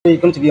You're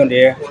going to be on the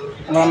air.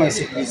 Mama is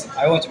sick, please.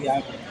 I want to be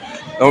angry.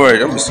 Don't worry,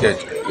 don't be scared.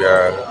 We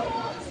are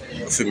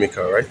a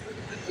filmmaker, right?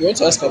 You want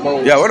to ask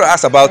about? Yeah, I want to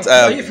ask about.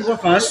 Are you football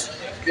fans?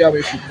 Yeah,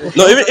 we're football.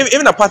 No,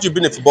 even apart you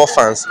being a football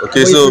fans,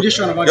 okay. What So your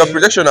prediction about your the-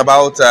 prediction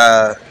about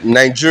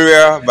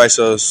Nigeria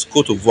versus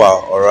Cote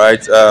d'Ivoire, all right?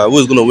 Who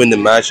is going to win the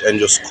match and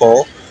your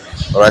score?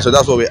 All right. So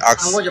that's what we And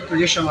asked. what's your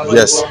prediction about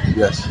Yes, the ball?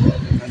 yes.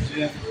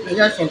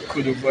 Nigeria from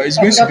Cote d'Ivoire. It's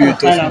going to be a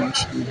tough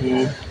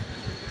match.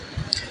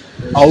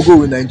 I'll go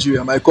with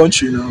Nigeria, my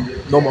country now.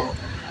 Normal.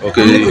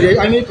 Okay.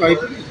 I mean,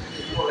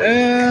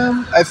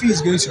 I think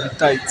it's going to be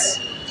tight.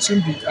 It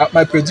won't be,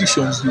 my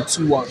predictions will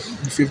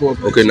 2-1 in favor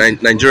of Okay.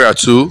 Nigeria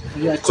 2,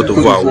 yeah, Cote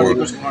d'Ivoire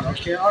 1.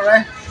 Okay, all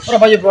right. What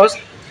about you, boss?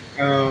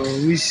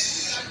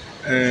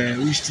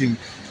 Which team?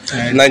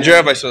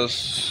 Nigeria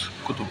versus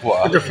Cote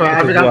d'Ivoire. What the fuck?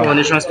 African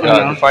Foundation Spring Yeah,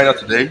 now. the final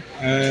today.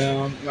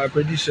 My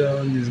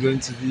prediction is going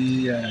to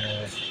be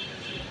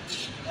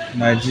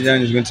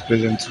Nigerian is going to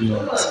present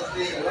 2-0.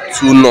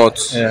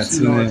 2-0. Yeah,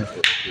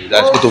 2-0.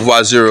 That's Cote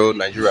d'Ivoire 0,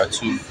 Nigeria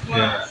 2.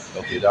 Yeah.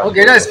 Okay.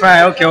 Okay, that's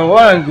fine. Okay, we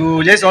want to go.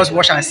 Let's just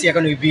watch and see how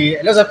going to be.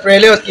 Let's pray.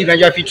 Let's keep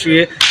Nigeria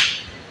victory.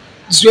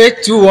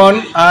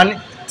 2-1 and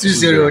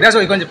 2-0. That's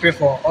what we're going to pray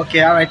for.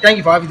 Okay, all right. Thank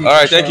you for having this. All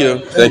right. Thank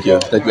you.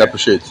 I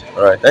appreciate it.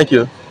 All right. Thank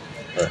you.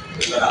 All right.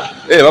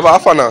 Hey, Baba,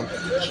 have fun now.